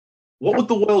What would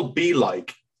the world be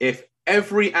like if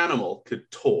every animal could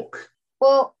talk?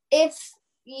 Well, if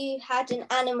you had an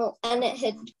animal and it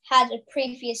had had a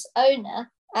previous owner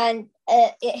and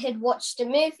it had watched a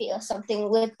movie or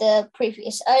something with the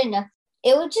previous owner,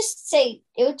 it would just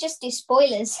do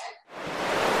spoilers.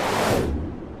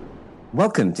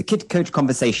 Welcome to Kid Coach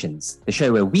Conversations, the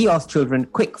show where we ask children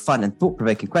quick, fun, and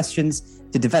thought-provoking questions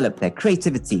to develop their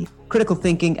creativity, critical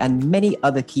thinking, and many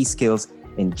other key skills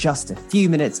in just a few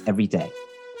minutes every day.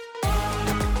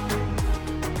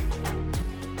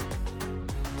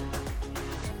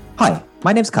 Hi,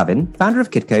 my name's Kevin, founder of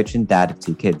Kid Coach and dad of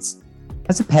 2 kids.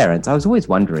 As a parent, I was always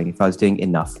wondering if I was doing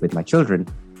enough with my children,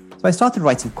 so I started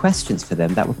writing questions for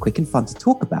them that were quick and fun to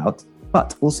talk about,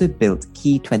 but also built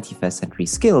key 21st century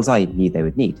skills I knew they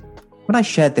would need. When I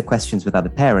shared the questions with other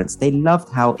parents, they loved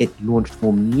how it launched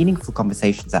more meaningful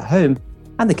conversations at home,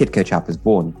 and the Kid Coach app was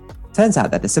born. Turns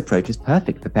out that this approach is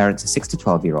perfect for parents of 6 to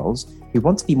 12-year-olds who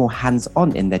want to be more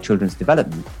hands-on in their children's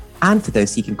development, and for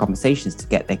those seeking conversations to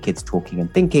get their kids talking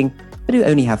and thinking, but who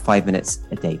only have 5 minutes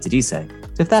a day to do so.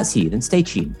 So if that's you, then stay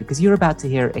tuned, because you're about to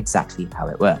hear exactly how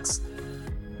it works.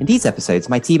 In these episodes,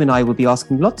 my team and I will be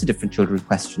asking lots of different children's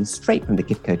questions straight from the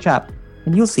Kid Coach app,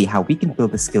 and you'll see how we can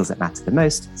build the skills that matter the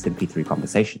most simply through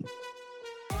conversation.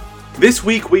 This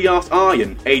week we asked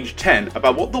Aryan, age 10,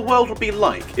 about what the world would be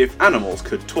like if animals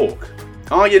could talk.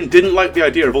 Aryan didn't like the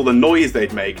idea of all the noise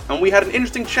they'd make, and we had an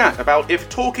interesting chat about if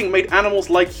talking made animals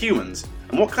like humans,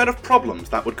 and what kind of problems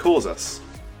that would cause us.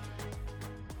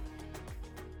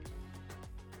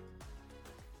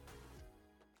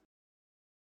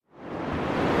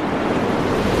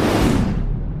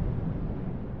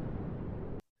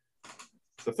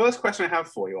 The first question I have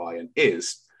for you, Aryan,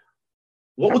 is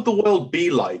what would the world be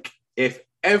like if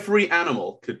every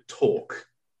animal could talk?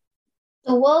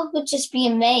 The world would just be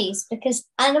amazed because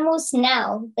animals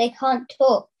now, they can't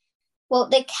talk. Well,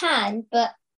 they can,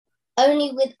 but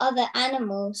only with other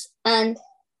animals and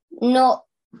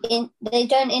they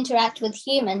don't interact with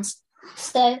humans.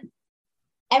 So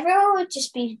everyone would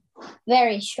just be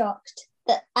very shocked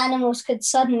that animals could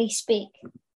suddenly speak.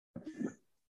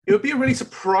 It would be a really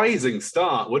surprising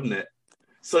start, wouldn't it?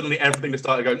 Suddenly everything just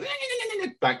started going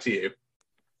back to you.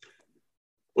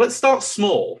 Let's start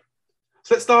small.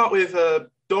 So let's start with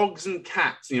dogs and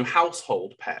cats,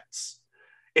 household pets.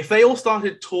 If they all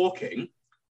started talking,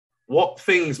 what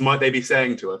things might they be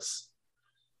saying to us?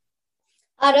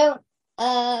 For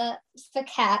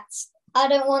cats, I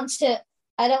don't want to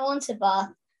bath.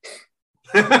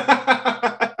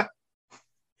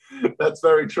 That's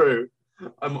very true.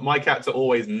 My cats are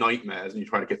always nightmares when you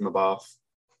try to give them a bath.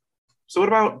 So what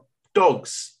about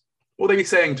dogs? What would they be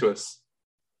saying to us?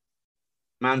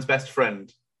 Man's best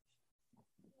friend.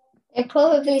 They're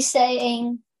probably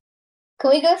saying, "Can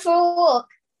we go for a walk?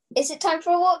 Is it time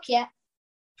for a walk yet?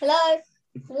 Hello?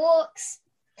 Walks."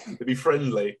 They'd be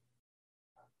friendly.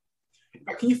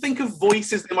 Can you think of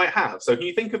voices they might have? So can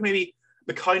you think of maybe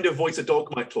the kind of voice a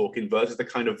dog might talk in versus the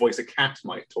kind of voice a cat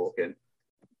might talk in?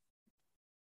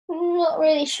 I'm not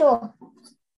really sure.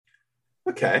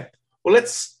 Okay. Well,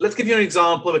 let's give you an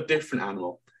example of a different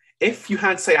animal. If you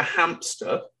had, say, a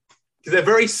hamster, because they're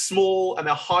very small and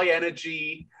they're high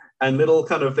energy and they have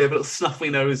little snuffly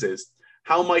noses,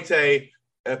 how might a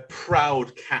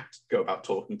proud cat go about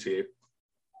talking to you?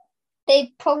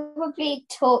 They'd probably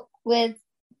talk with,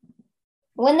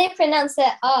 when they pronounce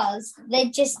their R's, they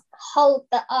just hold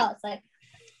the R's, like,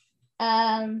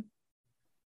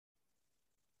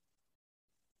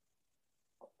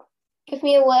 give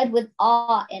me a word with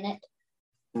R in it.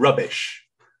 Rubbish.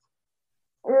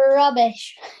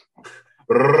 Rubbish.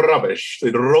 Rubbish.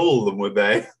 They'd roll them, would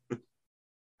they?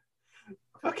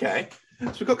 Okay.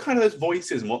 So we've got kind of those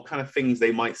voices and what kind of things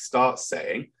they might start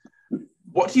saying.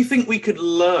 What do you think we could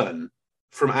learn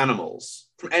from animals,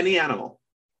 from any animal?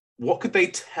 What could they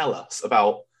tell us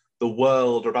about the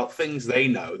world or about things they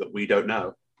know that we don't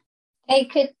know? They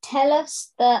could tell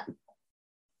us that...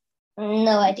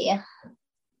 No idea.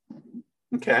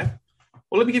 Okay.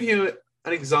 Well, let me give you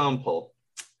an example.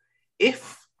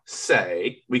 If,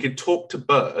 say, we could talk to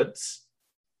birds,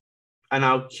 and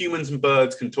now humans and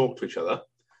birds can talk to each other,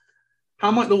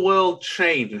 how might the world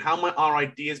change and how might our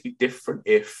ideas be different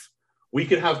if we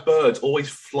could have birds always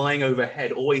flying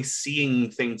overhead, always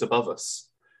seeing things above us?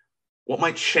 What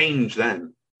might change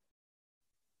then?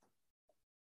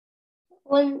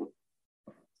 When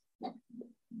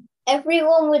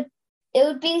it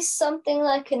would be something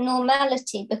like a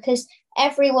normality because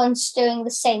everyone's doing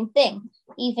the same thing,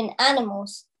 even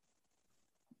animals.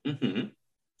 Mm-hmm.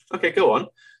 Okay, go on.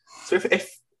 So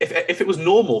if it was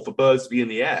normal for birds to be in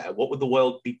the air, what would the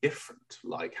world be different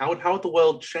like? How would the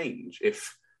world change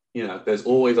if there's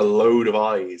always a load of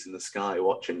eyes in the sky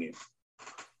watching you.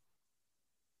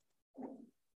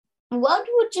 The world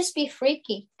would just be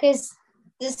freaky because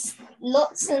there's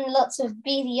lots and lots of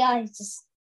beady eyes just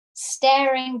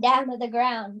staring down at the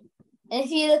ground. And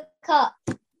if you look up,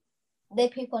 they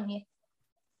poop on you.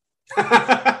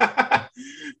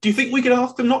 Do you think we could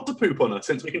ask them not to poop on us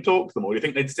since we can talk to them, or do you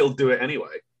think they'd still do it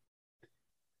anyway?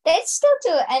 They'd still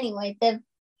do it anyway. They're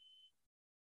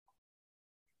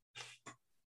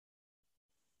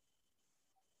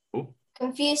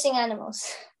confusing animals.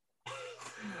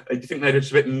 Do you think they're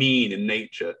just a bit mean in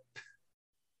nature?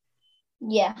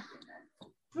 Yeah.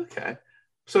 Okay.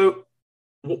 So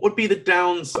what would be the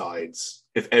downsides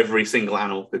if every single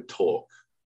animal could talk?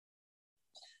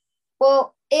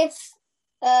 Well, if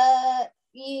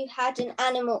you had an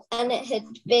animal and it had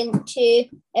been to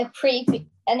and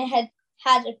it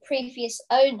had a previous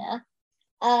owner,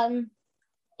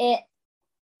 it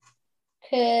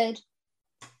could,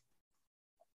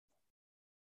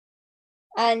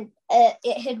 and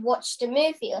it had watched a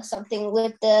movie or something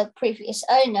with the previous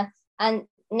owner, and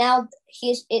now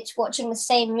it's watching the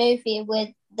same movie with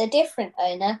the different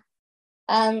owner.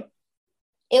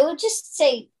 It would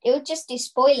just do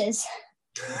spoilers.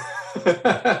 So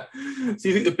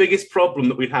you think the biggest problem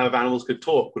that we'd have if animals could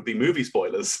talk would be movie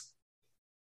spoilers?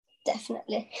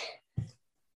 Definitely.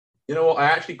 You know what? I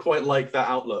actually quite like that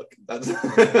outlook.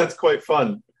 That's quite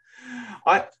fun.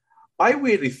 I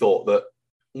weirdly thought that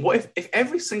what if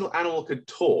every single animal could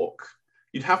talk,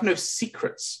 you'd have no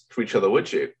secrets for each other,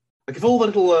 would you? Like if all the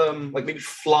little like maybe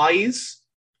flies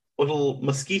or little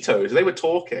mosquitoes, they were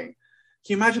talking.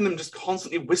 Can you imagine them just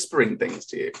constantly whispering things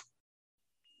to you?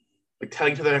 Like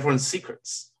telling each other everyone's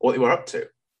secrets, or what they were up to?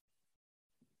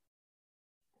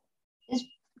 It's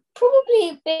probably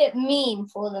a bit mean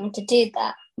for them to do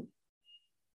that.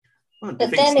 Oh, do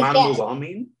you think some animals are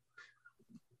mean?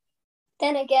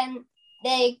 Then again,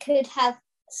 they could have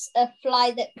a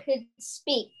fly that could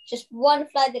speak, just one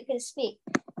fly that could speak,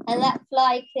 and that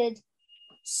fly could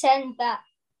send that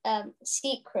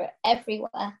secret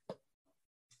everywhere.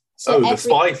 So the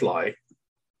spy fly.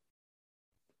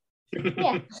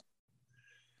 Yeah.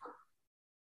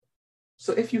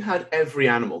 So if you had every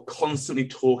animal constantly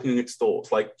talking its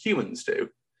thoughts like humans do,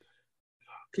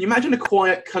 can you imagine a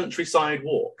quiet countryside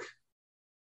walk?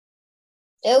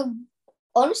 It would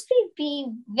honestly be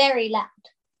very loud.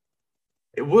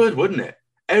 It would, wouldn't it?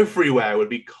 Everywhere would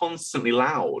be constantly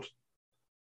loud.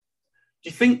 Do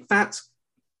you think that's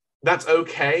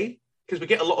okay? Because we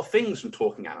get a lot of things from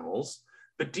talking animals,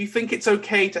 but do you think it's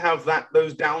okay to have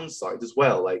those downsides as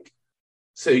well? Like,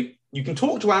 so you can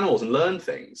talk to animals and learn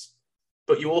things,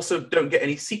 but you also don't get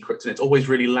any secrets and it's always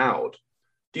really loud.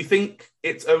 Do you think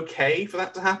it's okay for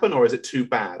that to happen, or is it too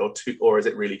bad, or is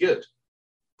it really good?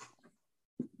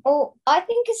 Well, I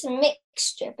think it's a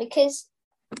mixture, because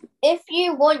if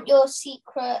you want your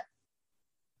secret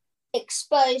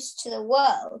exposed to the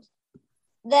world,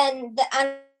 then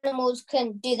the animals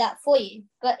can do that for you.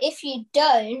 But if you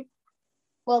don't,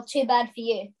 well, too bad for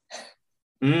you.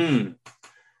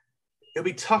 It'll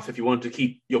be tough if you want to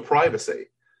keep your privacy.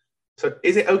 So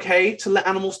is it okay to let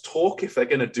animals talk if they're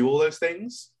going to do all those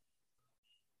things?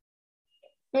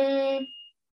 I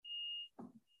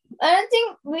don't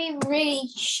think we really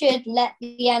should let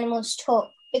the animals talk,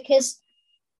 because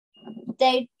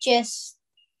they just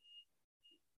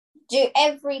do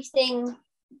everything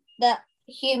that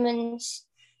humans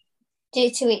do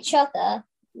to each other,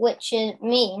 which is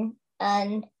mean,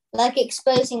 and like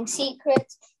exposing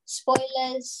secrets,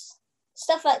 spoilers,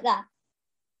 stuff like that.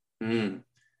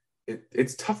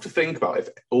 It's tough to think about if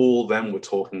all them were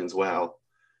talking as well.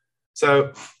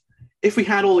 So if we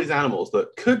had all these animals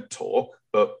that could talk,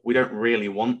 but we don't really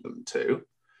want them to,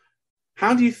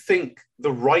 how do you think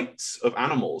the rights of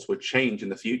animals would change in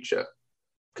the future?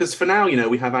 Because for now,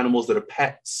 we have animals that are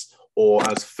pets or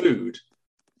as food.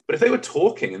 But if they were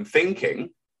talking and thinking,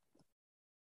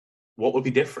 what would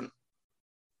be different?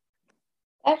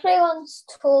 Everyone's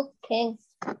talking,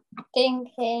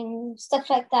 thinking, stuff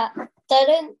like that. So I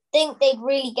don't think they'd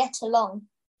really get along.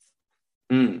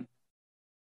 Tell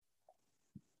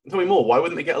me more. Why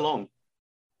wouldn't they get along?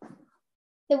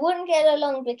 They wouldn't get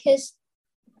along because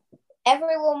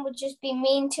everyone would just be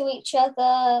mean to each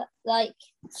other, like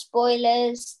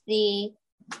spoilers, the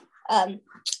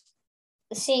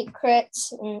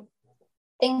secrets and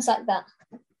things like that.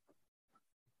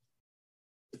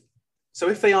 So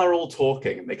if they are all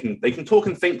talking and they can talk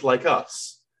and think like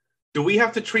us, do we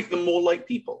have to treat them more like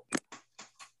people?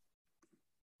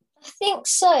 I think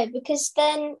so, because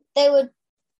then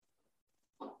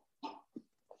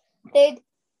they'd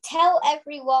tell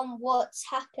everyone what's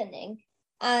happening,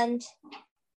 and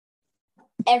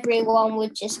everyone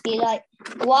would just be like,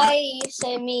 why are you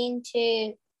so mean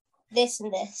to this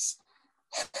and this?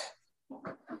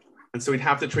 And so we'd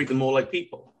have to treat them more like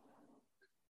people.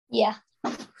 Yeah.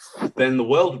 Then the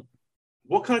world,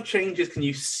 what kind of changes can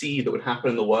you see that would happen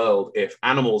in the world if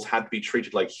animals had to be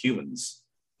treated like humans?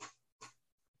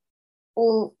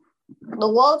 Well, the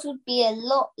world would be a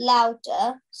lot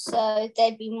louder, so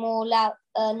there'd be more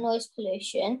noise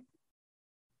pollution.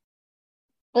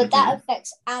 But that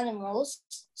affects animals,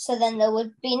 so then there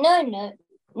would be no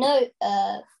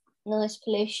noise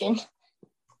pollution.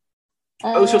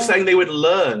 So you're saying they would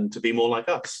learn to be more like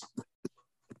us?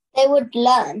 They would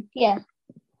learn, yeah.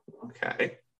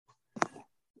 Okay.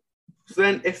 So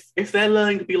then if they're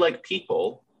learning to be like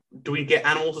people, do we get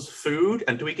animals as food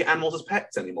and do we get animals as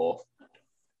pets anymore?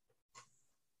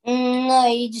 No,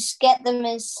 you just get them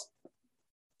as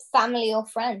family or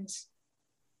friends.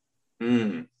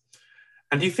 And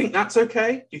do you think that's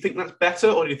okay? Do you think that's better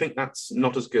or do you think that's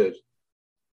not as good?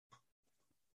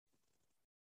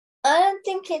 I don't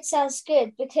think it's as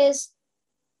good because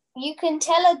you can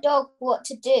tell a dog what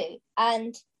to do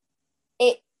and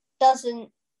it doesn't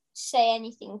say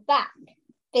anything back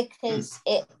because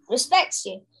it respects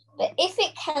you. But if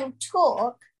it can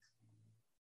talk,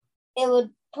 it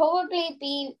would probably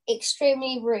be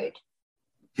extremely rude.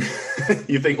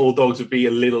 You think all dogs would be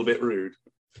a little bit rude?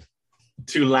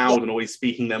 Too loud and always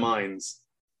speaking their minds?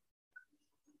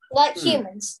 Like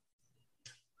humans.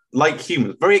 Like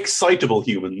humans. Very excitable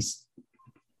humans.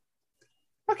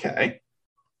 Okay.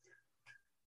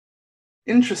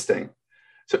 Interesting.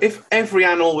 So if every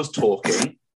animal was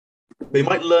talking, they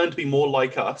might learn to be more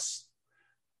like us,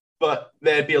 but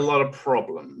there'd be a lot of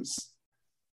problems.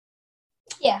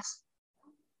 Yes.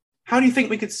 How do you think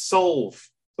we could solve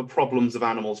the problems of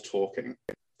animals talking?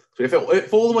 So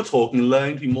if all of them were talking,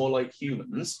 learning to be more like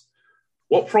humans,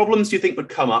 what problems do you think would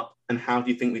come up and how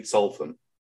do you think we'd solve them?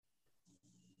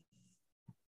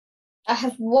 I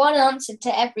have one answer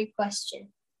to every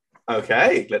question.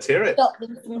 Okay, let's hear it. Stop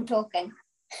them from talking.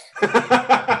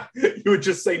 You would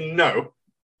just say no.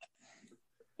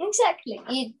 Exactly.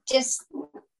 You just,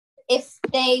 if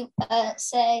they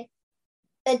say,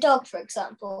 a dog, for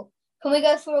example, can we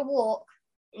go for a walk?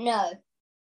 No.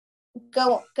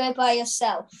 Go by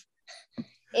yourself.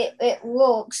 It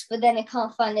walks, but then it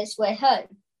can't find its way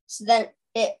home. So then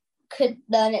it could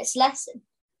learn its lesson.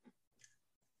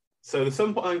 So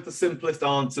sometimes the simplest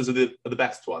answers are the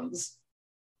best ones.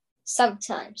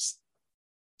 Sometimes.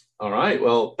 All right,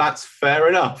 well, that's fair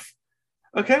enough.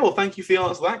 Okay, well, thank you for the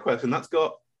answer to that question. That's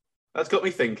got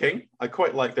me thinking. I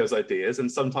quite like those ideas,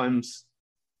 and sometimes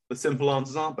the simple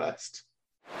answers aren't best.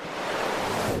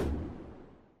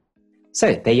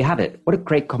 So there you have it. What a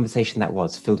great conversation that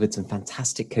was, filled with some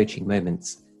fantastic coaching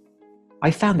moments.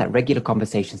 I found that regular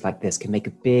conversations like this can make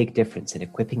a big difference in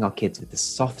equipping our kids with the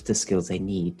softer skills they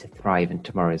need to thrive in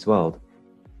tomorrow's world.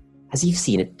 As you've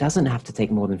seen, it doesn't have to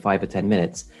take more than 5 or 10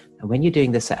 minutes. And when you're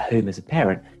doing this at home as a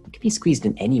parent, it can be squeezed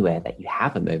in anywhere that you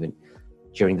have a moment.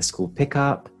 During the school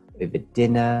pickup, over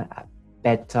dinner, at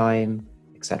bedtime,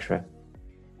 etc.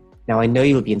 Now, I know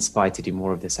you'll be inspired to do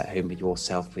more of this at home with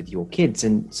yourself, with your kids.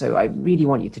 And so I really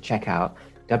want you to check out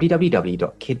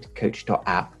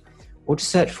www.kidcoach.app or just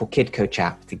search for Kid Coach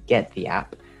app to get the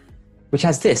app, which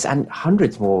has this and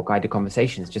hundreds more guided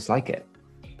conversations just like it.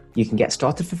 You can get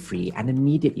started for free and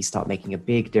immediately start making a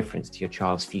big difference to your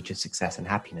child's future success and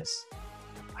happiness.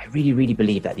 I really, really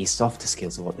believe that these softer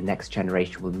skills are what the next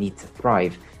generation will need to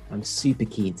thrive. I'm super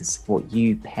keen to support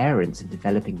you parents in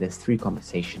developing this through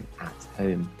conversation at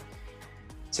home.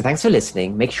 So thanks for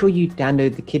listening. Make sure you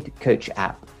download the Kid Coach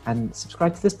app and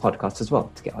subscribe to this podcast as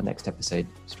well to get our next episode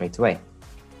straight away.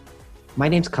 My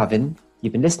name's Kevin.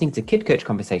 You've been listening to Kid Coach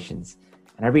Conversations,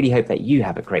 and I really hope that you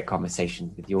have a great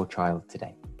conversation with your child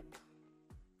today.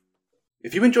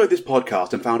 If you enjoyed this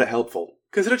podcast and found it helpful,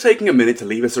 consider taking a minute to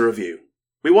leave us a review.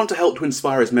 We want to help to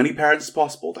inspire as many parents as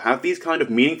possible to have these kind of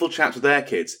meaningful chats with their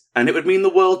kids, and it would mean the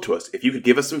world to us if you could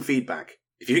give us some feedback.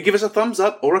 If you could give us a thumbs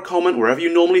up or a comment wherever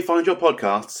you normally find your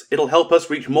podcasts, it'll help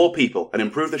us reach more people and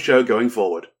improve the show going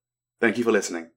forward. Thank you for listening.